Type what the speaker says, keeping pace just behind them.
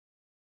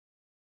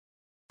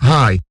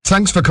Hi,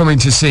 thanks for coming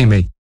to see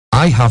me.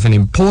 I have an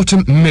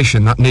important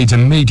mission that needs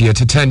immediate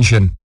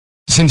attention.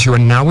 Since you are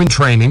now in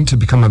training to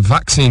become a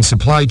vaccine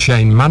supply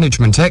chain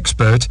management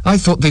expert, I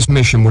thought this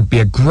mission would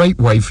be a great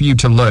way for you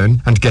to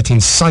learn and get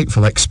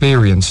insightful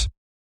experience.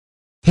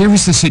 Here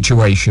is the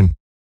situation.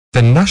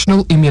 The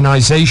National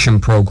Immunization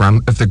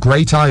Programme of the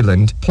Great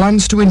Island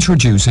plans to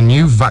introduce a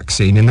new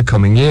vaccine in the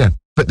coming year,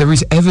 but there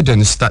is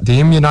evidence that the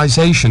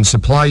immunization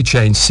supply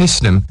chain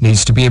system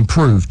needs to be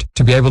improved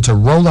to be able to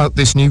roll out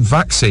this new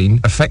vaccine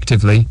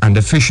effectively and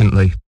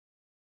efficiently.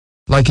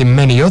 Like in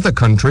many other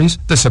countries,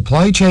 the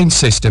supply chain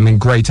system in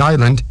Great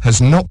Island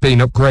has not been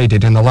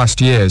upgraded in the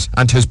last years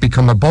and has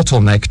become a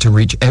bottleneck to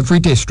reach every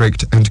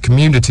district and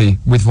community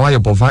with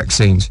viable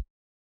vaccines.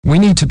 We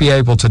need to be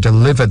able to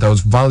deliver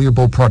those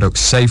valuable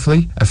products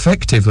safely,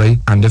 effectively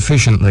and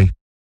efficiently.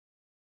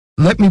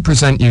 Let me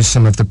present you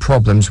some of the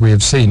problems we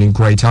have seen in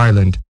Great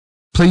Island.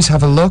 Please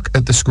have a look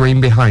at the screen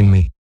behind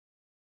me.